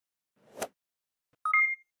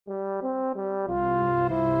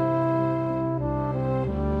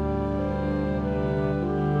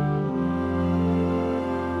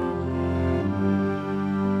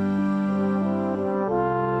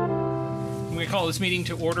We call this meeting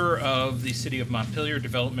to order of the City of Montpelier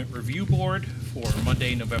Development Review Board for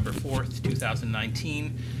Monday, November 4th,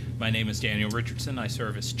 2019. My name is Daniel Richardson. I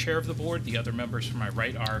serve as chair of the board. The other members from my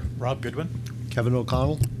right are Rob Goodwin, Kevin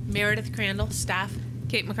O'Connell, Meredith Crandall, staff.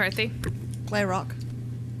 Kate McCarthy. Clay Rock.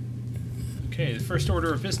 Okay, the first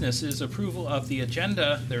order of business is approval of the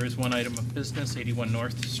agenda. There is one item of business, 81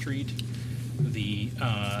 North Street, the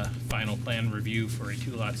final plan review for a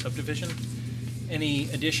two-lot subdivision. Any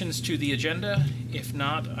additions to the agenda? If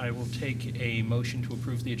not, I will take a motion to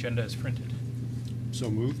approve the agenda as printed. so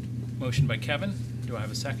moved. Motion by Kevin. Do I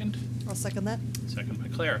have a second? I'll second that. Second by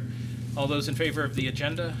Claire. All those in favor of the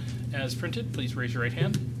agenda as printed, please raise your right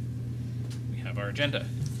hand. We have our agenda.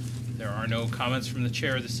 There are no comments from the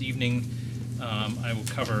chair this evening. I will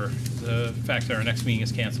cover the fact that our next meeting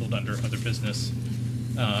is canceled under other business.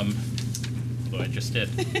 Well, I just did.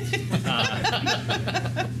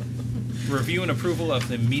 Review and approval of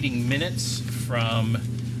the meeting minutes from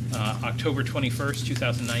October 21st,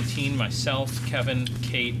 2019. Myself, Kevin,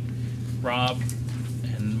 Kate, Rob,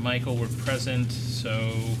 and Michael were present,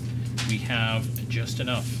 so we have just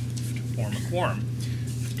enough to form a quorum.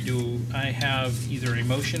 Do I have either a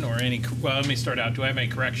motion or any, well, let me start out. Do I have any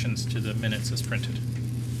corrections to the minutes as printed?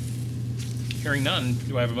 Hearing none,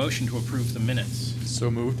 do I have a motion to approve the minutes? So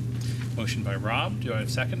moved. Motion by Rob. Do I have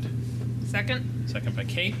a second? Second. Second by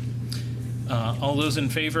Kate. All those in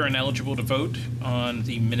favor and eligible to vote on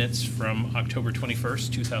the minutes from October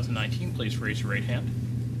 21st, 2019, please raise your right hand.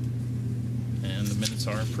 And the minutes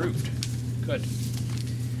are approved. Good.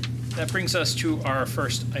 That brings us to our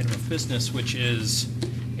first item of business, which is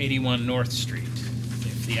 81 North Street.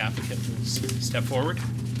 If the applicant will step forward.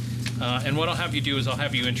 And what I'll have you do is I'll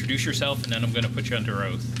have you introduce yourself, and then I'm going to put you under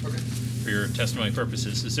oath for your testimony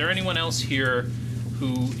purposes. Is there anyone else here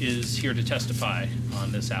who is here to testify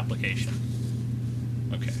on this application?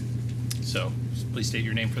 Okay. So please state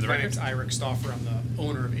your name for the My record. name's Iric Stauffer. I'm the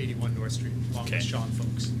owner of 81 North Street, along Okay. with Sean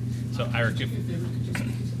Folks. So Iric,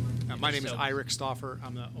 My name is Iric Stauffer.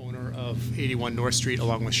 I'm the owner of 81 North Street,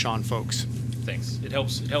 along with Sean Folks. thanks. It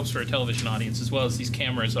helps for a television audience, as well as these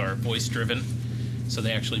cameras are voice driven, so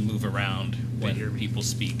they actually move around when people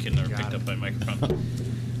speak and are picked up by microphone.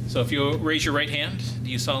 So if you'll raise your right hand,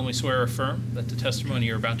 do you solemnly swear or affirm that the testimony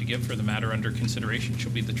you're about to give for the matter under consideration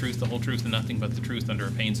shall be the truth, the whole truth, and nothing but the truth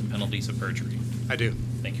under pains and penalties of perjury? I do.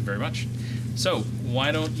 Thank you very much. So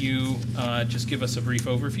why don't you just give us a brief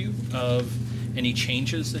overview of any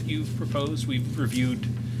changes that you've proposed? We've reviewed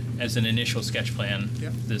as an initial sketch plan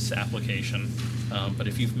this application, but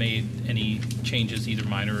if you've made any changes, either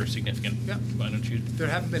minor or significant, why don't you? There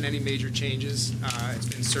haven't been any major changes. It's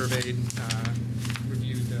been surveyed,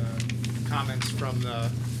 reviewed comments from the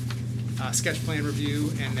sketch plan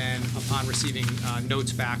review, and then upon receiving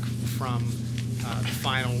notes back from the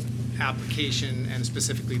final application and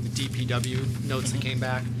specifically the DPW notes that came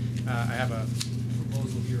back, I have a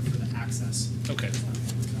proposal here for the access. Okay.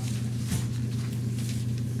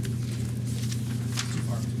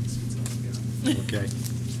 Okay.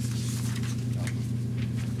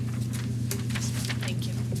 Thank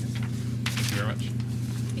you. Thank you very much.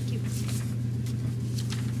 Thank you.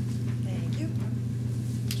 Thank you.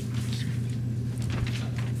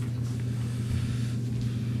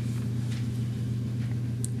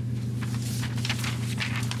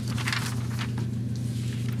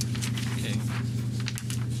 Okay.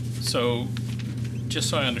 So, just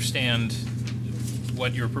so I understand,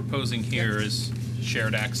 what you're proposing here is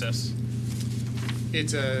shared access?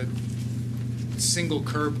 It's a single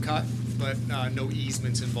curb cut, but no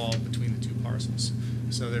easements involved between the two parcels.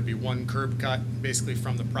 So there'd be one curb cut, basically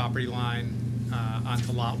from the property line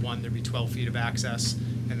onto lot one. There'd be 12 feet of access,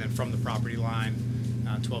 and then from the property line,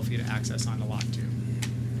 12 feet of access onto lot two.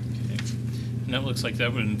 Okay. And that looks like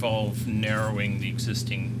that would involve narrowing the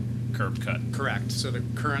existing curb cut. Correct. So the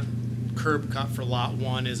current curb cut for lot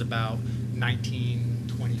one is about 19,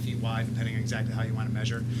 20 feet wide, depending on exactly how you want to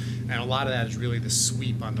measure. And a lot of that is really the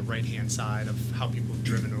sweep on the right-hand side of how people have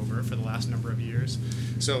driven over it for the last number of years.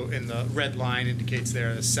 So in the red line indicates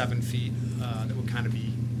there the 7 feet that would kind of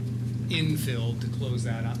be infilled to close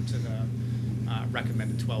that up to the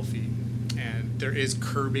recommended 12 feet. And there is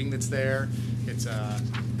curbing that's there. It's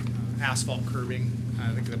asphalt curbing.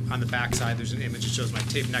 I think on the back side there's an image that shows my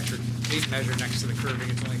tape measure next to the curbing.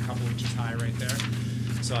 It's only a couple inches high right there.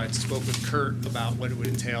 So I spoke with Kurt about what it would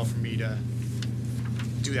entail for me to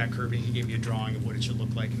do that curbing. He gave me a drawing of what it should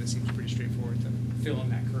look like, and it seems pretty straightforward to fill in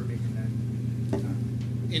that curbing and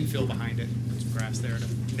then infill behind it, put some grass there to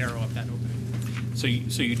narrow up that opening. So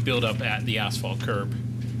you'd build up at the asphalt curb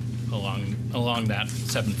along that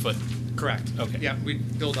 7 foot. Correct. Okay. Yeah,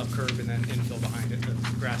 we'd build up curb and then infill behind it to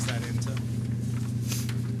grass that in to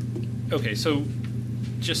Okay, so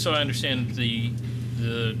just so I understand, the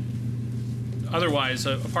otherwise,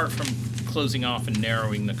 apart from closing off and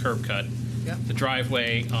narrowing the curb cut, Yeah. the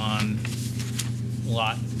driveway on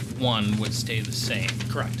lot 1 would stay the same.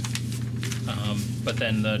 Correct. But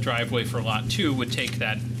then the driveway for lot 2 would take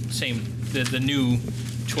that same, the new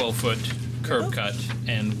 12-foot curb cut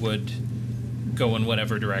and would go in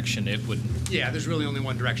whatever direction it would. Yeah, there's really only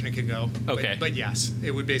one direction it could go. Okay. But yes,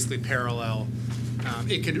 it would basically parallel.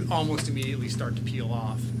 It could almost immediately start to peel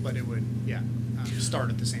off, but it would, start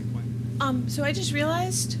at the same point. So I just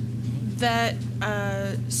realized that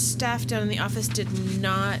staff down in the office did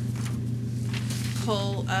not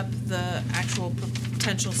pull up the actual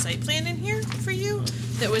potential site plan in here for you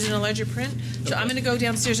that was in a larger print. So I'm Okay. going to go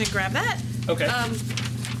downstairs and grab that. Okay.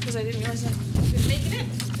 Because I didn't realize that I could make it in.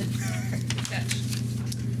 Catch.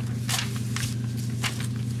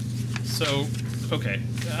 So, okay.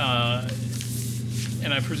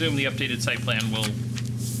 And I presume the updated site plan will,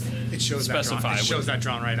 It shows Specify that drawn. It shows with- that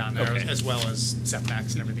drawn right on there, Okay. as well as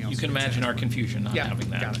setbacks and everything else. you can imagine our confusion not Yeah, having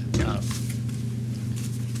that. got it, yeah.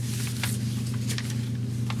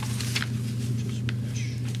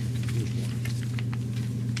 Here's one.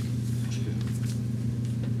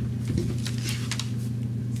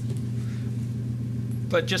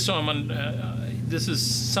 But just so I'm on, this is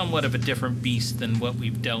somewhat of a different beast than what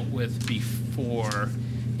we've dealt with before,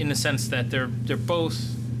 in the sense that they're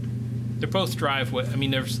both driveway. I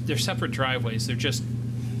mean, they're separate driveways. They're just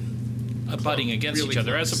abutting against really each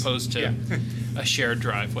other, as close. opposed to Yeah. a shared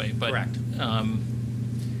driveway. But Correct.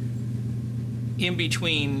 In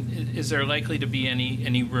between, is there likely to be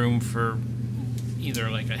any room for either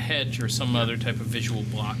like a hedge or some other type of visual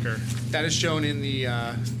blocker? That is shown in the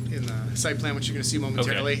site plan, which you're going to see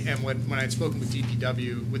momentarily. Okay. And when I'd spoken with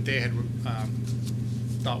DPW, what they had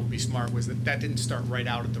thought would be smart was that didn't start right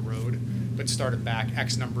out at the road, but started back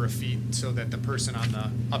X number of feet so that the person on the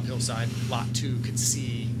uphill side, lot 2, could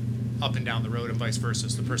see up and down the road and vice versa.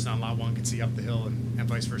 So the person on lot 1 could see up the hill and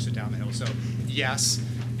vice versa down the hill. So yes,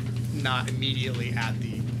 not immediately at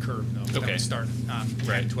the curb though. That Okay. would start 10,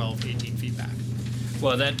 Right. 12, 18 feet back.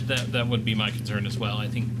 Well, that would be my concern as well. I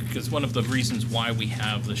think because one of the reasons why we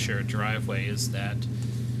have the shared driveway is that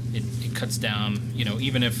it cuts down,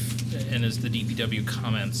 even if, and as the DPW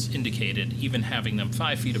comments indicated, even having them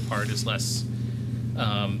 5 feet apart is less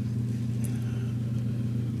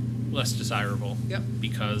desirable. Yep.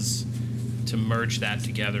 Because to merge that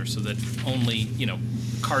together so that only,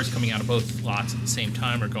 cars coming out of both lots at the same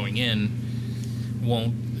time or going in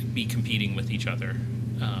won't be competing with each other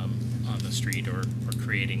on the street or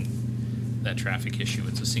creating that traffic issue.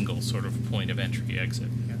 It's a single sort of point of entry exit.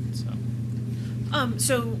 Yeah.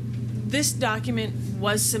 So this document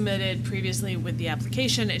was submitted previously with the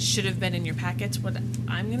application. It should have been in your packets. What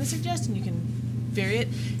I'm going to suggest, and you can vary it,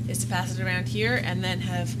 is to pass it around here and then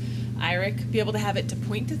have Eric be able to have it to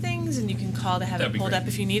point to things, and you can call to have That'd it be pulled great. up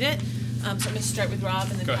if you need it. So I'm going to start with Rob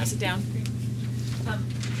and then Go pass ahead. it down.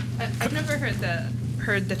 I've never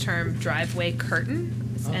heard the term driveway curtain,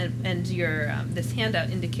 Oh. and your this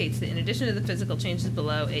handout indicates that in addition to the physical changes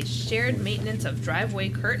below, a shared maintenance of driveway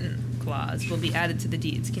curtain clause will be added to the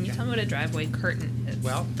deeds. Can you tell me what a driveway curtain is?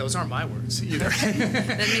 Well, those aren't my words either. makes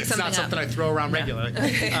It's not something something up. I throw around No. regularly.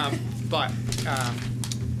 Okay. But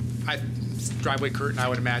driveway curtain, I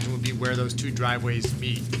would imagine, would be where those two driveways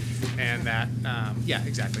meet. And that, yeah,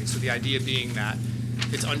 exactly. So the idea being that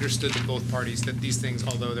it's understood to both parties that these things,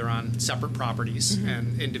 although they're on separate properties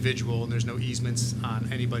and individual, and there's no easements on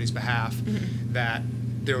anybody's behalf, that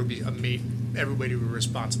there would be everybody would be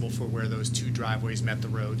responsible for where those two driveways met the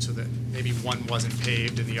road, so that maybe one wasn't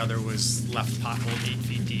paved and the other was left potholed 8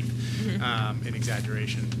 feet deep, in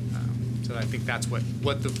exaggeration. So I think that's what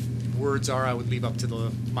the words are. I would leave up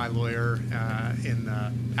to my lawyer in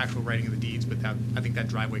the actual writing of the deeds, but I think that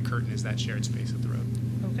driveway curtain is that shared space of the road.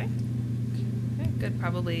 Okay. Okay, good.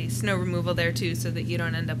 Probably snow removal there too, so that you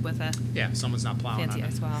don't end up with a Yeah, someone's not plowing fancy on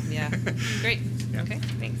it. ice wall. Yeah. Great. Yeah. Okay.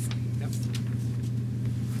 Thanks. Yep.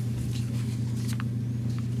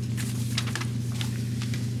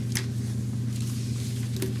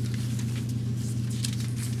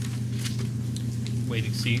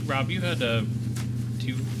 Waiting to see. Rob, you had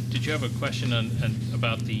did you have a question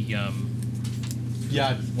about the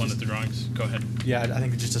Yeah, one of the drawings? Go ahead. yeah. I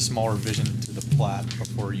think just a small revision to the plat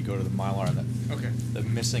before you go to the Mylar, and that Okay. the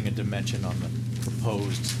missing a dimension on the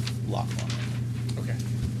proposed lot line. Okay.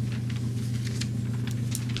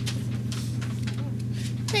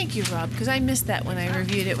 Thank you, Rob, because I missed that when I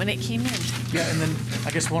reviewed it when it came in. Yeah, and then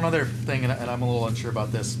I guess one other thing, and I'm a little unsure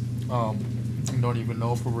about this. I don't even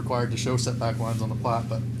know if we're required to show setback lines on the plat,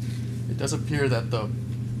 but it does appear that the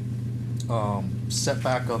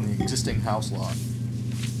setback on the existing house lot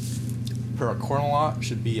per a corner lot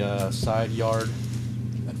should be a side yard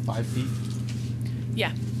at 5 feet.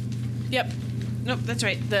 Yeah. Yep. Nope, that's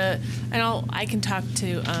right. I can talk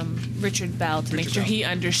to Richard Bell to make Richard sure Bell. he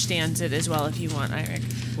understands it as well if you want, Eric.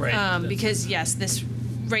 Right. Because yes, this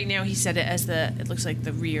right now he said it as it looks like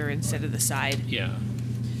the rear instead of the side. Yeah.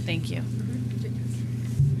 Thank you.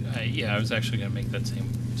 Yeah, I was actually going to make that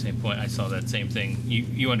same point. I saw that same thing.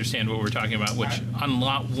 You understand what we're talking about, which on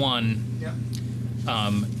lot 1, Yep.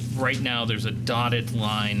 right now there's a dotted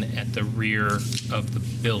line at the rear of the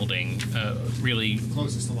building, really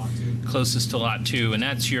Closest to lot 2. closest to lot 2, and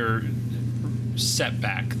that's your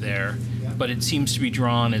setback there. Yeah. But it seems to be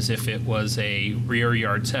drawn as if it was a rear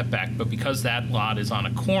yard setback, but because that lot is on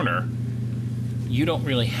a corner, you don't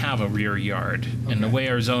really have a rear yard. And the Okay. way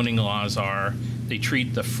our zoning laws are, they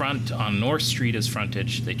treat the front on North Street as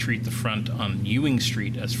frontage, they treat the front on Ewing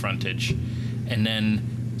Street as frontage, and then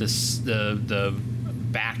the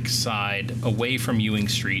back side away from Ewing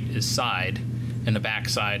Street is side, and the back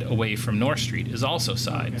side away from North Street is also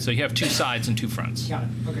side. Okay. So you have 2 sides and 2 fronts. Got it.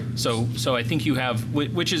 Okay. So I think you have,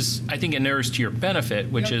 which is, I think, inures to your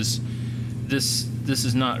benefit, which Yep. is this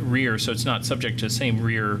is not rear, so it's not subject to the same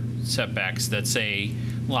rear setbacks that, say,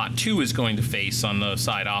 Lot 2 is going to face on the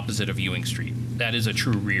side opposite of Ewing Street. That is a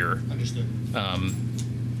true rear. Understood.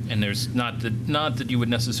 And there's not that you would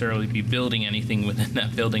necessarily be building anything within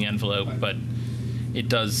that building envelope, Right. but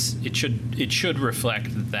it should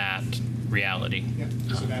reflect that reality. Yep.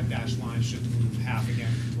 So that dashed line should move half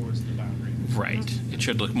again towards the boundary. Right. It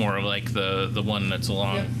should look more like the one that's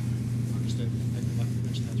along. Yep. Understood. I can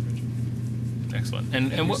mention that to Richard. Excellent. And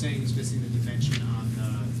And you're what? saying he's missing the dimension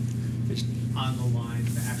on the line,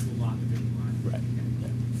 the actual lot division line.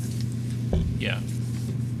 Right. Yeah.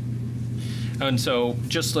 And so,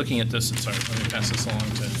 just looking at this, sorry, let me pass this along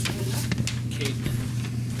to Kate.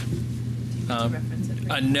 Reference it,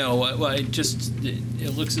 right? No, well,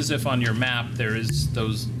 it looks as if on your map there is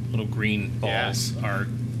those little green balls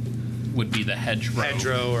would be the hedgerow.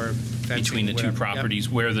 Hedgerow or fencing, Between the two whatever. Yep. properties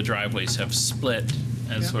where the driveways have split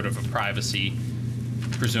as Yep. sort of a privacy,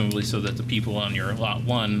 presumably so that the people on your lot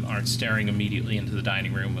 1 aren't staring immediately into the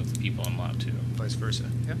dining room of the people on lot 2. Vice versa.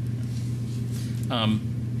 Yep.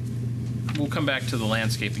 We'll come back to the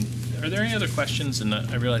landscaping. Are there any other questions? And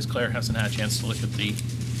I realize Claire hasn't had a chance to look at the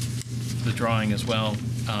drawing as well.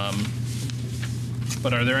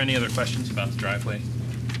 But are there any other questions about the driveway? I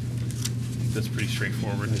think that's pretty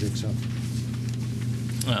straightforward. I think so.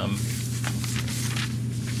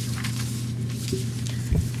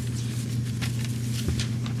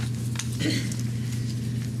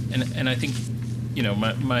 And I think, you know,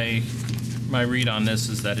 my read on this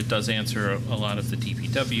is that it does answer a lot of the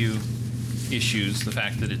DPW issues. The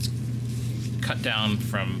fact that it's cut down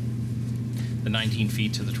from the 19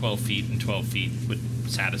 feet to the 12 feet, and 12 feet would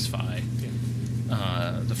satisfy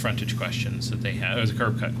the frontage questions that they had, or the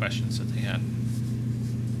curb cut questions that they had.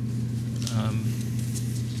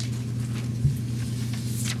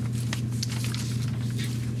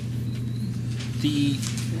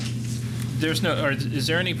 There's no, or is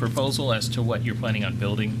there any proposal as to what you're planning on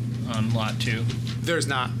building on lot 2? There's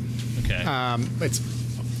not. Okay. It's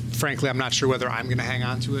frankly, I'm not sure whether I'm going to hang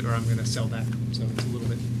on to it or I'm going to sell that. So it's a little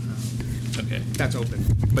bit. Okay. That's open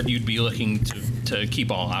But you'd be looking to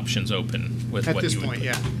keep all options open with at what this you would point. put.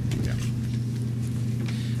 Yeah. Yeah.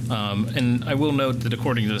 And I will note that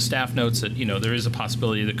according to the staff notes that, you know, there is a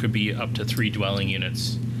possibility that could be up to 3 dwelling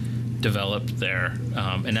units developed there.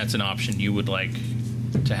 And that's an option you would like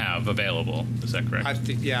to have available. Is that correct? I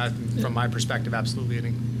think, yeah, from my perspective, absolutely. I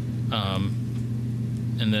think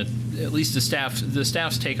And that at least the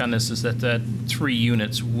staff's take on this is that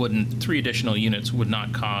 3 additional units would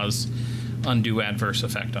not cause undue adverse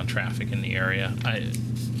effect on traffic in the area.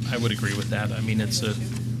 I would agree with that. I mean, it's a.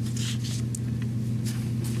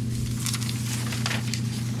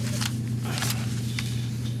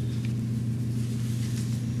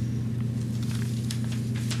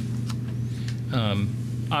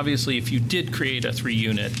 Obviously, if you did create a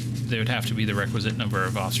 3-unit, there would have to be the requisite number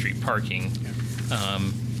of off-street parking.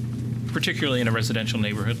 Particularly in a residential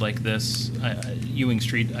neighborhood like this, Ewing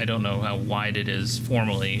Street, I don't know how wide it is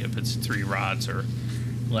formally, if it's 3 rods or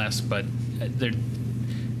less, but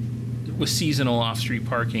with seasonal off-street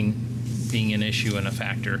parking being an issue and a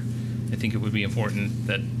factor, I think it would be important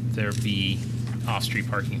that there be off-street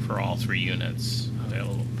parking for all 3 units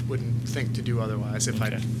available. wouldn't think to do otherwise if I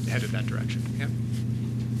Okay. headed that direction. Yep.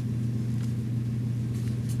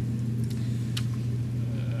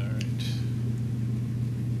 All right.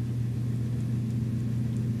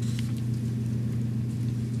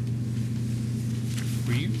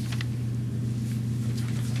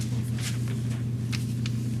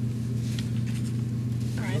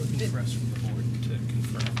 progress from the board to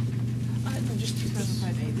confirm? No, just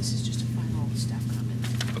 350.5A. This is just a final staff comment.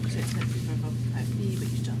 Okay. So it's not 350.5B, but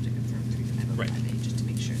you still have to confirm 350.5A Right. just to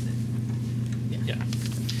make sure that. Yeah.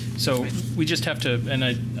 So we just have to, and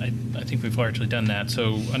I think we've largely done that.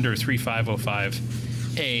 So under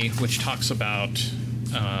 3505A, which talks about,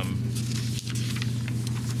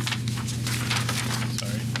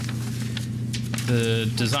 the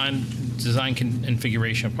design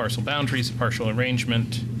configuration of parcel boundaries, partial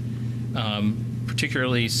arrangement,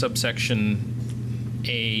 particularly subsection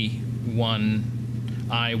A1,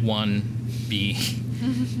 I1B,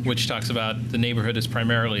 which talks about the neighborhood is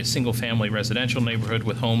primarily a single-family residential neighborhood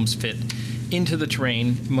with homes fit into the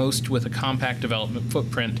terrain, most with a compact development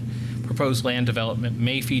footprint. Proposed land development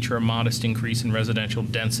may feature a modest increase in residential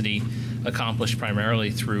density, accomplished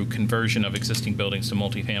primarily through conversion of existing buildings to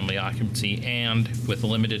multifamily occupancy and with a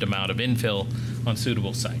limited amount of infill on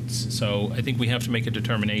suitable sites. So I think we have to make a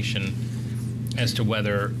determination as to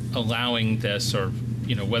whether allowing this, or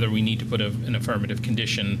whether we need to put an affirmative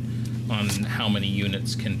condition on how many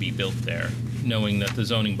units can be built there, knowing that the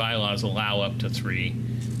zoning bylaws allow up to 3.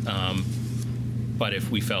 But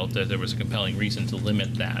if we felt that there was a compelling reason to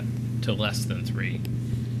limit that to less than 3.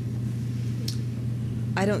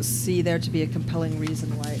 I don't see there to be a compelling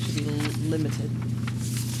reason why it should be limited.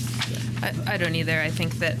 I don't either. I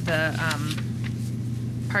think that the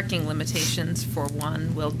parking limitations, for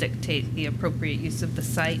one, will dictate the appropriate use of the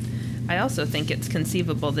site. I also think it's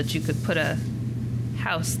conceivable that you could put a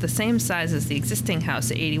house the same size as the existing house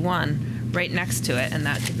at 81 right next to it, and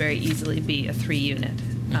that could very easily be a 3-unit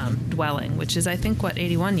dwelling, which is, I think, what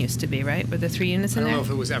 81 used to be, right? Were there 3 units in I don't there? know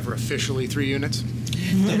if it was ever officially 3 units.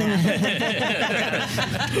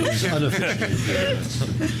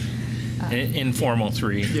 Informal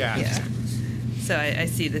 3. Yeah. So I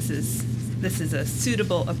see this is a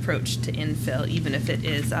suitable approach to infill, even if it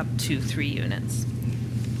is up to 3 units.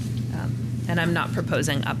 And I'm not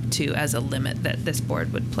proposing up to as a limit that this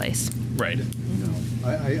board would place. Right. No,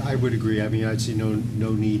 I would agree. I mean, I'd see no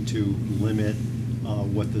need to limit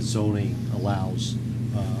what the zoning allows.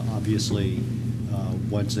 Obviously,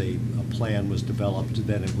 once a plan was developed,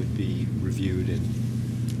 then it would be reviewed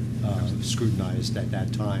and scrutinized at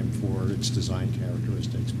that time for its design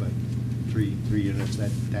characteristics. But three units,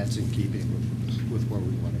 that's in keeping with where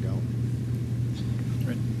we want to go.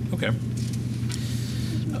 Right. Okay.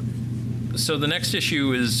 So the next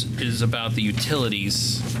issue is about the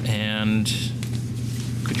utilities, and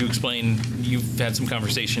could you explain? You've had some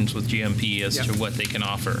conversations with GMP as to what they can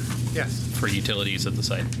offer. Yes. For utilities at the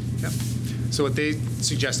site. Yep. So what they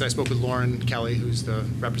suggested, I spoke with Lauren Kelly, who's the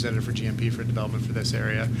representative for GMP for development for this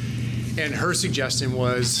area, and her suggestion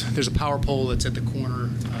was there's a power pole that's at the corner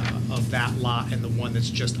of that lot and the one that's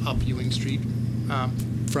just up Ewing Street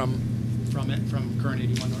from current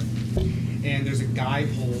 81 North. And there's a guy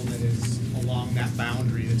pole that is along that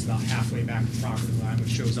boundary that's about halfway back the property line, which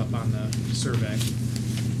shows up on the survey.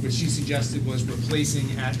 What she suggested was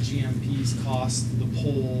replacing at GMP's cost the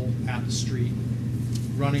pole at the street,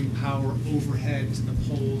 running power overhead to the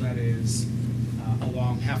pole that is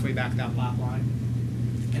along halfway back that lot line,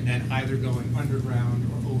 and then either going underground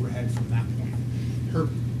or overhead from that point.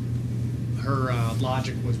 Her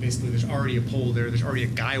logic was basically there's already a pole there, there's already a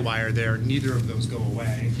guy wire there, neither of those go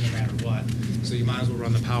away no matter what. So you might as well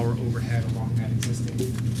run the power overhead along that existing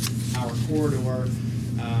power corridor,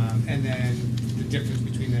 and then the difference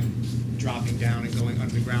between them dropping down and going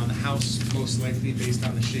underground, the house most likely based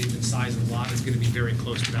on the shape and size of the lot is going to be very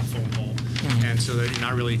close to that phone pole. And so that you're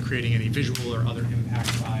not really creating any visual or other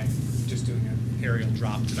impact by just doing an aerial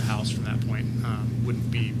drop to the house from that point. Wouldn't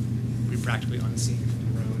be practically unseen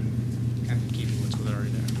from the road and kind of keeping what's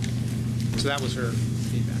already there. So that was her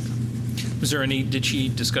feedback on it. Was there any? Did she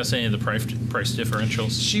discuss any of the price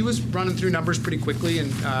differentials? She was running through numbers pretty quickly,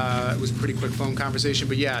 and it was a pretty quick phone conversation.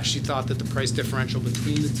 But yeah, she thought that the price differential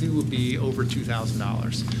between the two would be over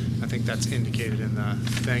 $2,000. I think that's indicated in the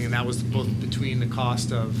thing, and that was both between the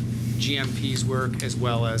cost of GMP's work as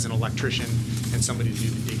well as an electrician and somebody to do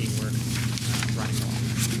the digging work running along.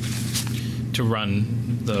 To run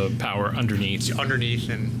the power underneath. Underneath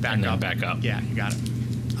and back and then up. back up. Yeah, you got it.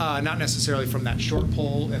 Not necessarily from that short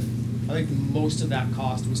pole. I think most of that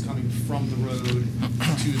cost was coming from the road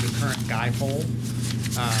to the current guy pole.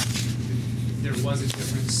 There was a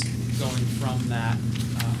difference going from that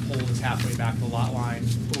pole that's halfway back the lot line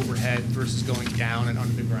overhead versus going down and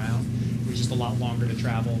under the ground. It was just a lot longer to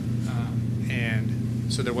travel.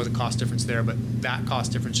 And so there was a cost difference there, but that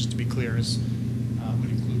cost difference, just to be clear, is would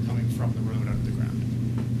include coming from the road under the ground,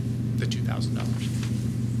 the $2,000.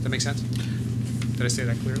 Does that make sense? Did I say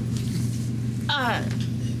that clearly?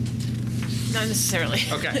 Not necessarily.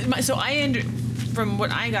 Okay. So from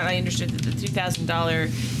what I got, I understood that the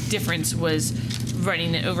 $2,000 difference was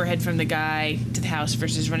running the overhead from the guy to the house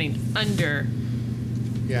versus running under.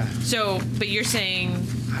 Yeah. So, but you're saying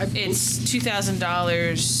it's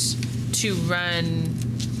 $2,000 to run.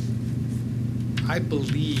 I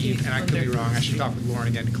believe, and I could be wrong. I should talk with Lauren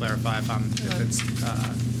again to clarify if it's.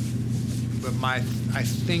 But I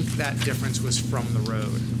think that difference was from the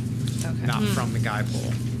road, Okay. not from the guy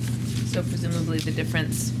pole. So presumably the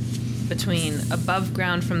difference between above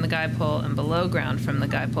ground from the guy pole and below ground from the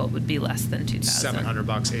guy pole would be less than $2,000. $700,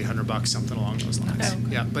 $800, something along those lines. Okay.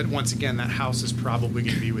 Yeah, but once again, that house is probably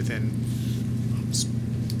going to be within,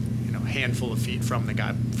 a handful of feet from the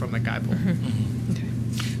guy pole. Okay.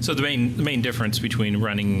 So the main difference between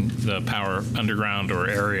running the power underground or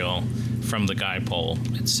aerial from the guy pole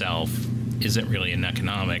itself isn't really an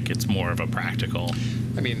economic, it's more of a practical.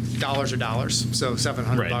 I mean, dollars are dollars. So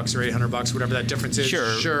 $700 Right. or $800, whatever that difference is.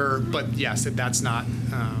 Sure. But yes, that's not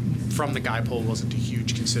from the guy pole wasn't a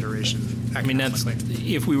huge consideration. I mean, that's,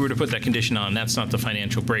 economically. if we were to put that condition on, that's not the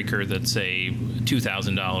financial breaker that, say,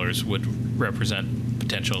 $2,000 would represent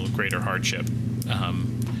potential greater hardship.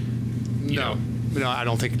 No, I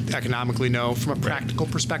don't think economically. No, from a practical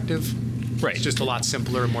perspective, Right. it's just a lot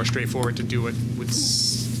simpler and more straightforward to do it with.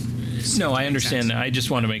 No, I understand that. I just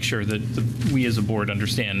want to make sure that we as a board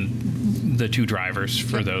understand the two drivers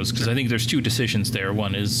for Yep, those, because sure. I think there's two decisions there.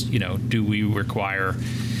 One is, do we require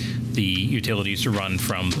the utilities to run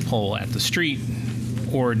from the pole at the street,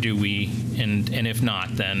 or do we, and if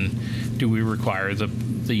not, then do we require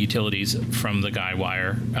the utilities from the guy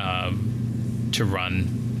wire to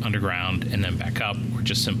run underground and then back up, or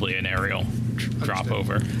just simply an aerial drop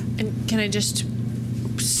over? And can I just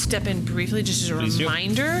step in briefly, just as a Please do.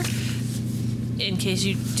 reminder, in case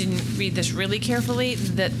you didn't read this really carefully,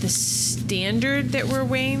 that the standard that we're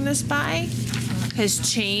weighing this by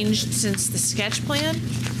has changed since the sketch plan.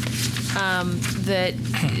 That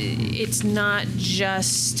it's not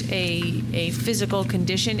just a physical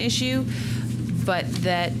condition issue, but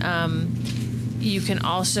that you can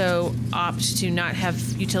also opt to not have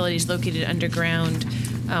utilities located underground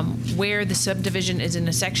where the subdivision is in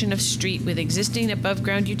a section of street with existing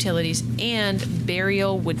above-ground utilities and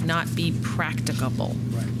burial would not be practicable.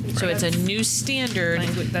 Right. So it's a new standard.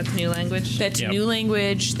 That's new language? That's Yep. new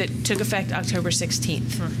language that took effect October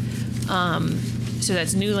 16th. So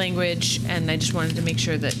that's new language, and I just wanted to make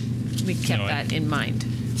sure that we kept No, that in mind.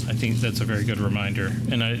 I think that's a very good reminder.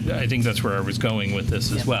 And I think that's where I was going with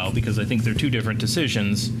this as well, because I think they're two different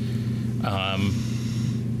decisions.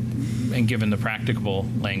 And given the practicable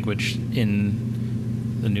language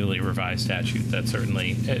in the newly revised statute, that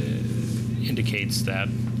certainly indicates that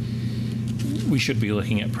we should be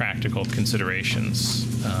looking at practical considerations,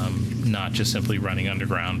 not just simply running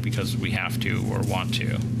underground because we have to or want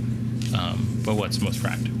to, but what's most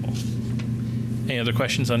practical. Any other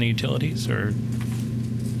questions on the utilities, or?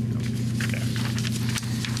 Okay.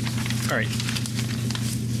 All right.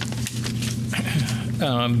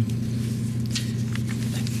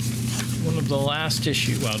 One of the last there's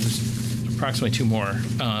approximately two more.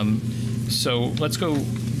 So let's go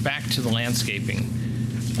back to the landscaping.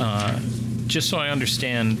 Just so I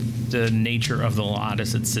understand the nature of the lot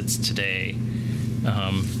as it sits today,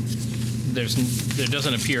 there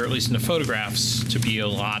doesn't appear, at least in the photographs, to be a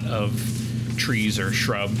lot of trees or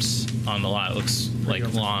shrubs on the lot. It looks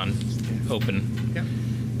like lawn, open. Yep.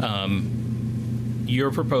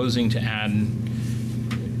 You're proposing to add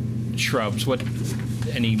shrubs.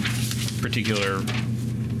 Any particular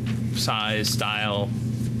size, style,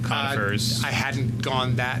 conifers? I hadn't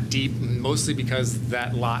gone that deep, mostly because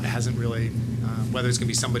that lot hasn't really, whether it's going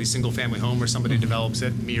to be somebody's single-family home or somebody develops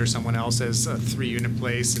it, me or someone else, as a 3-unit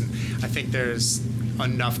place, and I think there's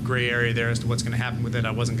enough gray area there as to what's going to happen with it.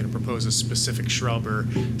 I wasn't going to propose a specific shrub or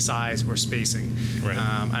size or spacing. Right.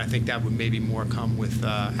 I think that would maybe more come with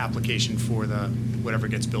application for the whatever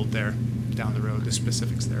gets built there down the road, the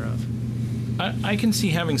specifics thereof. I can see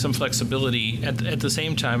having some flexibility. At the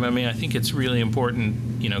same time, I mean, I think it's really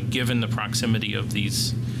important, given the proximity of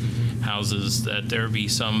these houses, that there be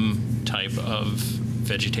some type of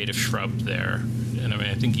vegetative shrub there. And I mean,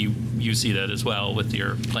 I think you see that as well with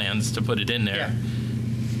your plans to put it in there. Yeah.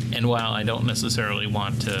 And while I don't necessarily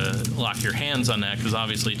want to lock your hands on that, because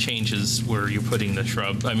obviously it changes where you're putting the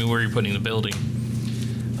shrub, where you're putting the building,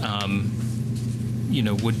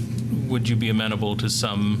 would you be amenable to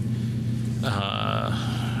some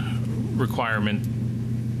requirement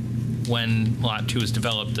when Lot 2 is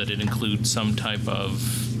developed that it includes some type of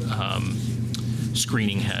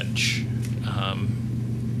screening hedge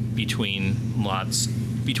between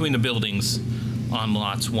the buildings, on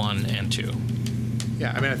lots 1 and 2.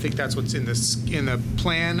 Yeah, I mean, I think that's what's in the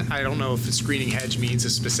plan. I don't know if the screening hedge means a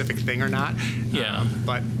specific thing or not. Yeah.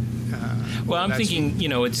 But. Well, I'm that's- thinking, you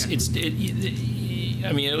know, I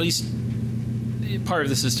mean, at least part of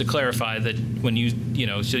this is to clarify that when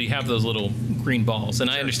so you have those little green balls, and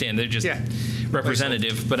I understand they're just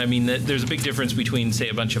representative, but I mean, there's a big difference between, say,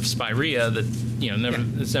 a bunch of spirea that,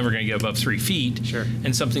 it's never going to get above 3 feet, Sure.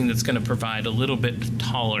 and something that's going to provide a little bit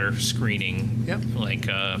taller screening, like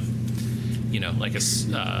a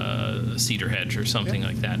cedar hedge or something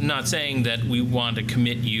like that. Not saying that we want to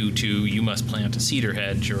commit you to, you must plant a cedar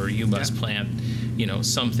hedge or you must plant,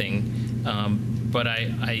 something. But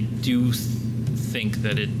I do think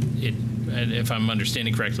that and if I'm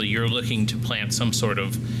understanding correctly, you're looking to plant some sort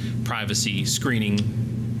of privacy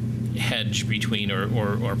screening hedge between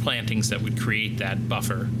or plantings that would create that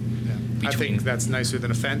buffer. Yeah. I think that's nicer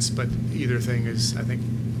than a fence, but either thing is, I think.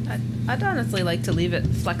 I'd honestly like to leave it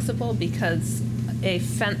flexible because a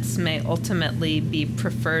fence may ultimately be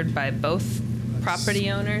preferred by both property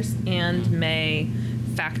owners and may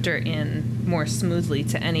factor in more smoothly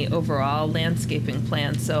to any overall landscaping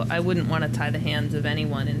plan. So I wouldn't want to tie the hands of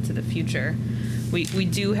anyone into the future. We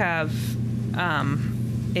do have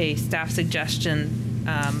a staff suggestion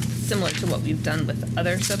similar to what we've done with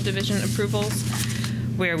other subdivision approvals,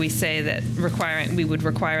 where we say that we would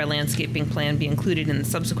require a landscaping plan be included in the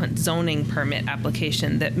subsequent zoning permit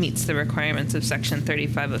application that meets the requirements of section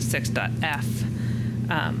 3506.f.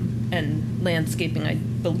 And landscaping, I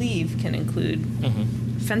believe, can include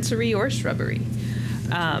fencery or shrubbery.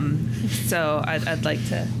 So I'd like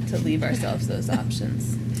to leave ourselves those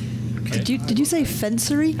options. Did you say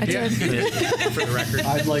fencery? I did. For the record.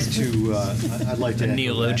 I'd like to A echo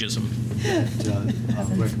neologism. that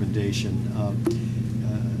recommendation.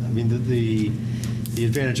 I mean, the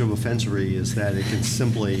advantage of a fencery is that it can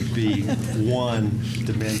simply be one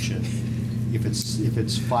dimension. If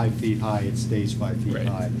it's 5 feet high, it stays 5 feet Right.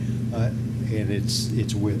 high, and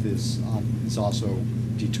its width is also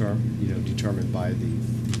determined by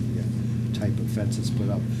the type of fence that's put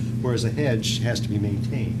up. Whereas a hedge has to be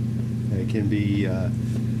maintained. It can be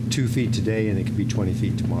 2 feet today, and it can be 20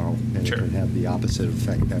 feet tomorrow, and Sure. it can have the opposite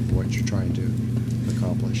effect of what you're trying to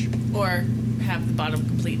accomplish. Or have the bottom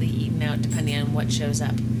completely eaten out, depending on what shows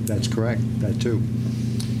up. That's correct. That too.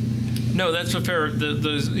 No, that's a fair.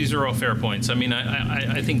 These are all fair points. I mean,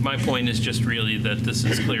 I think my point is just really that this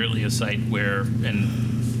is clearly a site where, and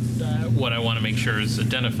what I want to make sure is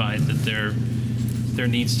identified that there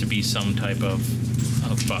needs to be some type of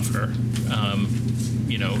buffer.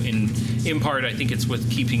 In part, I think it's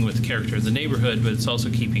keeping with the character of the neighborhood, but it's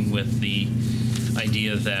also keeping with the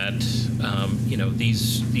idea that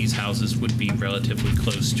these houses would be relatively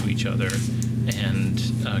close to each other, and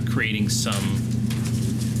creating some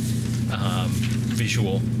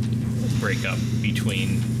visual breakup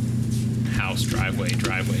between house, driveway,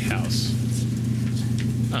 house.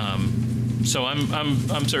 So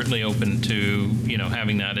I'm certainly open to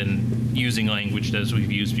having that and using language as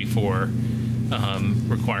we've used before,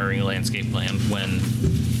 requiring a landscape plan when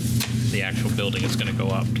the actual building is going to go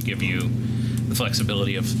up to give you the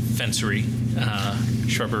flexibility of fencery,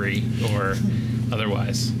 shrubbery, or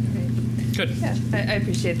otherwise. Good. Yeah, I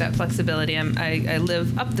appreciate that flexibility. I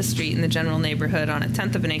live up the street in the general neighborhood on a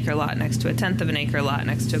 1/10 of an acre lot next to a 1/10 of an acre lot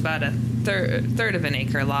next to about a third of an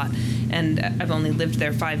acre lot. And I've only lived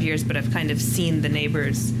there 5 years, but I've kind of seen the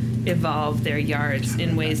neighbors evolve their yards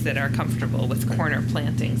in ways that are comfortable with corner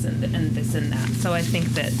plantings and this and that. So I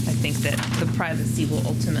think that the privacy will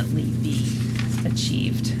ultimately be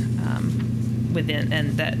achieved within,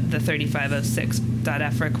 and that the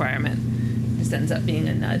 3506.f requirement just ends up being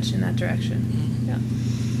a nudge in that direction. Yeah.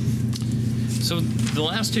 So the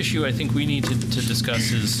last issue I think we need to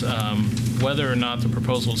discuss is whether or not the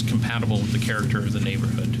proposal is compatible with the character of the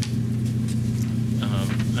neighborhood.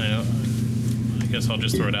 I guess I'll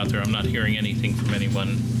just throw it out there. I'm not hearing anything from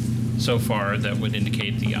anyone so far that would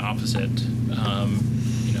indicate the opposite.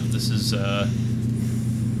 This is a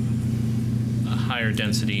higher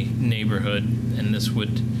density neighborhood, and this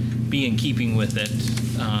would be in keeping with it.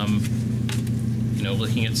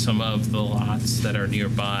 Looking at some of the lots that are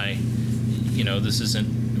nearby,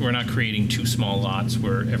 we're not creating two small lots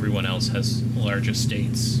where everyone else has large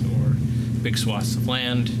estates or big swaths of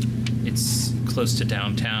land. It's close to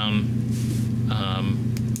downtown.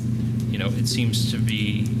 It seems to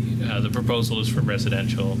be, the proposal is for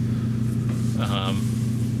residential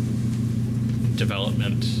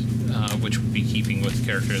development, which would be keeping with the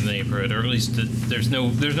character of the neighborhood, or at least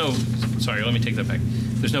sorry, let me take that back.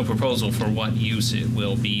 There's no proposal for what use it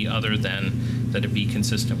will be other than that it be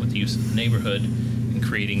consistent with the use of the neighborhood. in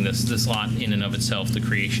creating this lot in and of itself, the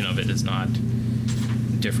creation of it is not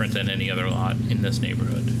different than any other lot in this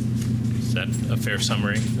neighborhood. Is that a fair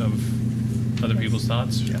summary of other people's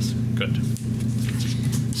thoughts? Yes. Good.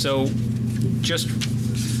 So just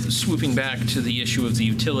swooping back to the issue of the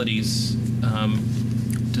utilities,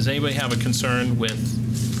 does anybody have a concern with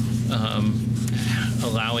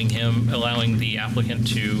allowing the applicant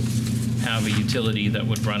to have a utility that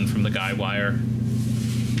would run from the guy wire,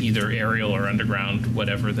 either aerial or underground,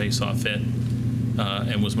 whatever they saw fit,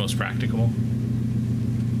 and was most practicable?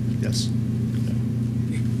 Yes.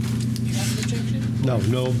 You have an objection? No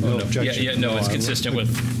no. objection. Yeah, no, it's I'm consistent with.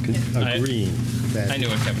 Agreeing that. I knew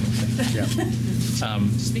what Kevin was saying. Yeah.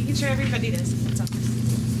 Just making sure everybody does. That's all.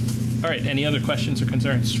 All right, any other questions or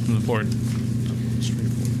concerns from the board?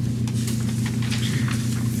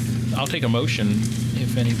 I'll take a motion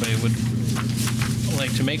if anybody would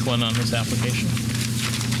like to make one on this application.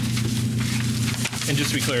 And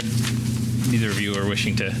just to be clear, neither of you are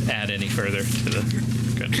wishing to add any further to the.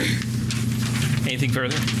 Good. Anything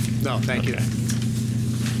further? No, thank you. Okay.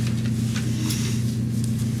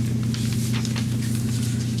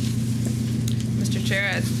 Mr.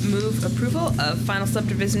 Chair, I move approval of final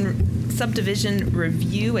subdivision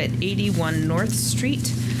review at 81 North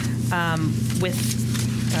Street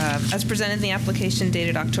as presented in the application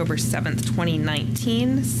dated October 7th,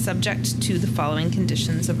 2019, subject to the following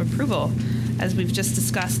conditions of approval. As we've just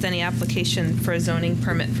discussed, any application for a zoning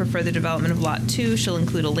permit for further development of Lot 2 shall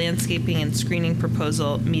include a landscaping and screening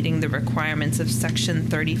proposal meeting the requirements of Section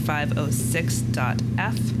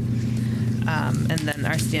 3506.f. And then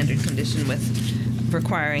our standard condition with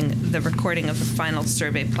requiring the recording of the final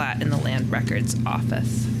survey plat in the Land Records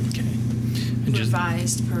Office. Okay. And just,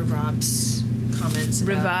 Revised per Rob's comments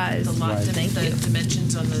about Revised. the lot, Right. Thank the you.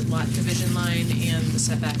 dimensions on the lot division line and the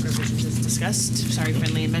setback revisions as discussed. Sorry,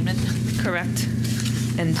 friendly amendment. Correct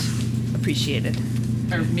and appreciated.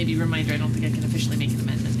 Or maybe reminder, I don't think I can officially make an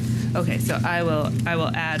amendment. Okay, so I will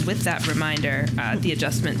add with that reminder the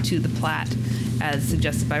adjustment to the plat as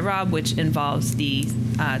suggested by Rob, which involves the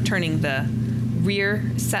turning the rear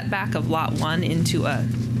setback of Lot 1 into a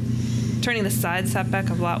turning the side setback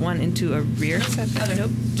of Lot 1 into a rear setback. Other-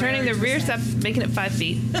 Nope. Turning the rear Priority setback, making it 5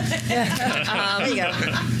 feet. There you go.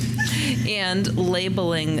 And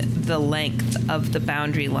labeling the length of the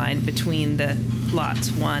boundary line between the lots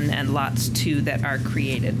 1 and lots 2 that are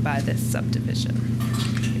created by this subdivision.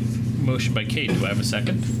 motion by Kate. Do I have a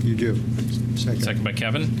second? You do. Second by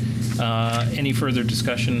Kevin. Any further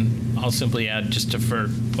discussion? I'll simply add, just for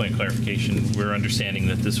point of clarification, we're understanding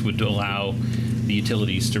that this would allow the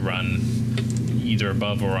utilities to run either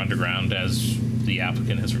above or underground as the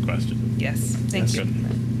applicant has requested. Yes, thank you. Good.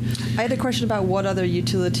 I had a question about what other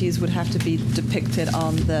utilities would have to be depicted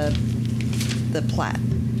on the plat.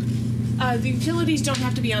 The utilities don't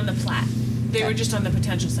have to be on the plat. They were Okay. just on the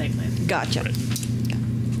potential site plan. Gotcha. Right.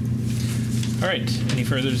 All right, any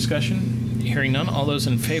further discussion? Hearing none, all those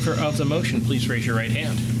in favor of the motion, please raise your right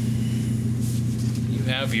hand. You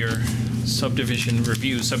have your subdivision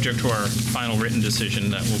review, subject to our final written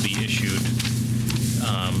decision that will be issued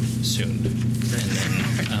soon.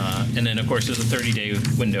 And then, of course, there's a 30-day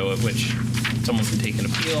window at which someone can take an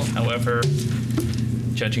appeal. However,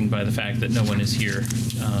 judging by the fact that no one is here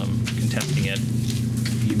contesting it,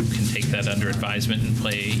 you can take that under advisement and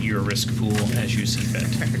play your risk pool as you see fit.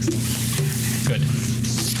 Good.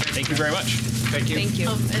 Thank you very much. Thank you. Thank you.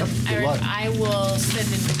 And Good Eric, luck. I will send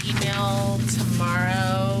an email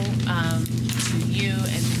tomorrow to you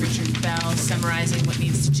and Richard Bell summarizing what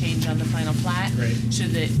needs to change on the final plat. Great. So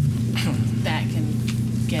that that can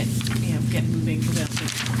get moving. We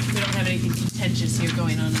don't have anything contentious here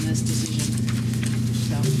going on in this decision.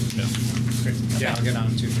 So, No. Great. Yeah, I'll get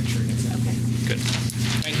on to make sure it gets done. okay. Good.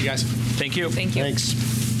 Thank you, guys. Thank you. Thank you. Thanks.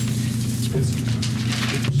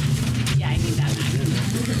 Yeah, I need that back.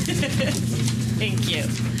 Thank you.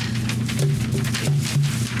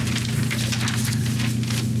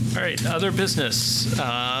 All right, other business.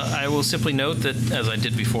 I will simply note that, as I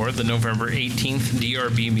did before, the November 18th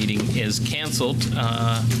DRB meeting is canceled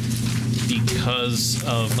because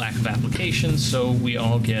of lack of applications, so we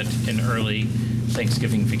all get an early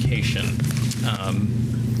Thanksgiving vacation.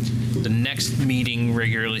 The next meeting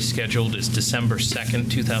regularly scheduled is December 2nd,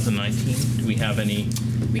 2019. Do we have any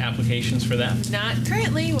applications for that? Not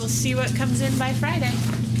currently. We'll see what comes in by Friday.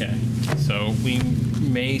 Okay, so we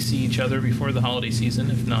may see each other before the holiday season,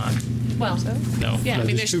 if not, Well, no. yeah, I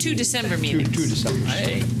mean, there's two December meetings. Two December.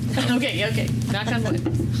 Hey. Okay. Knock on wood.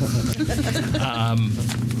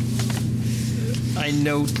 I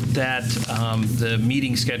note that the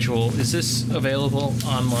meeting schedule, is this available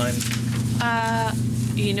online?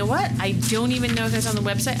 You know what? I don't even know if that's on the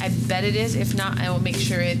website. I bet it is. If not, I will make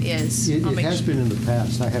sure it is. It I'll make has sure. been in the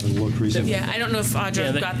past. I haven't looked recently. Yeah, I don't know if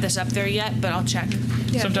Audra Yeah, got this up there yet, but I'll check.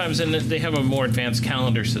 Yeah. Sometimes, and they have a more advanced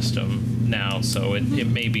calendar system now, so it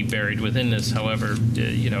may be buried within this. However,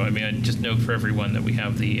 I just note for everyone that we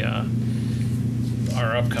have the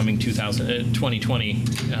our upcoming 2020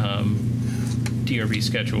 DRB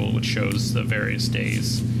schedule, which shows the various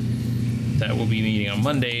days that we'll be meeting on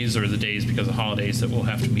Mondays, or the days because of holidays that we'll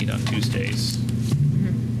have to meet on Tuesdays,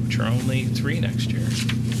 which are only 3 next year.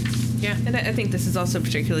 Yeah. And I think this is also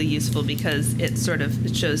particularly useful because it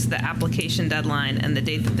shows the application deadline and the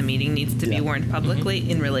date that the meeting needs to be Yeah. warned publicly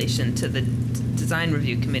in relation to the design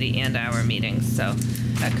review committee and our meetings. So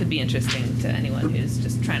that could be interesting to anyone who's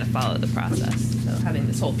just trying to follow the process. So having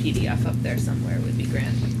this whole PDF up there somewhere would be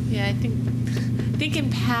grand. Yeah, I think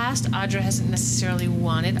in past, Audra hasn't necessarily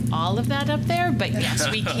wanted all of that up there, but yes,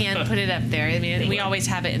 we can put it up there. I mean, we always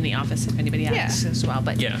have it in the office if anybody asks as well.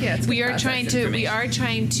 But Yeah. Yeah, it's we good are process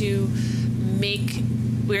trying to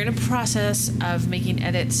we're in a process of making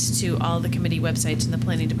edits to all the committee websites and the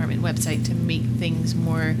planning department website to make things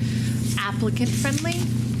more applicant friendly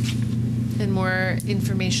and more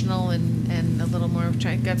informational and a little more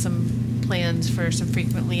got some plans for some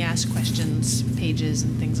frequently asked questions pages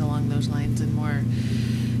and things along those lines, and more,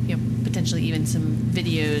 potentially even some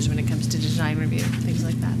videos when it comes to design review, things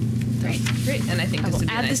like that. Great. And I think I this will would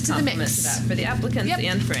be a add nice this to the compliment mix. to that for the applicants Yep.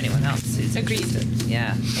 and for anyone else who's Agreed. interested.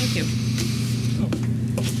 Yeah, thank you.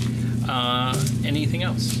 Anything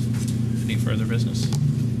else? Any further business?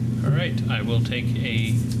 All right, I will take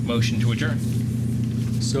a motion to adjourn.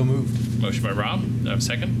 So moved. Motion by Rob. Do I have a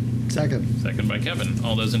second? Second. Second by Kevin.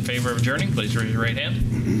 All those in favor of adjourning, please raise your right hand.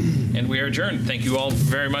 And we are adjourned. Thank you all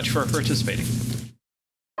very much for participating.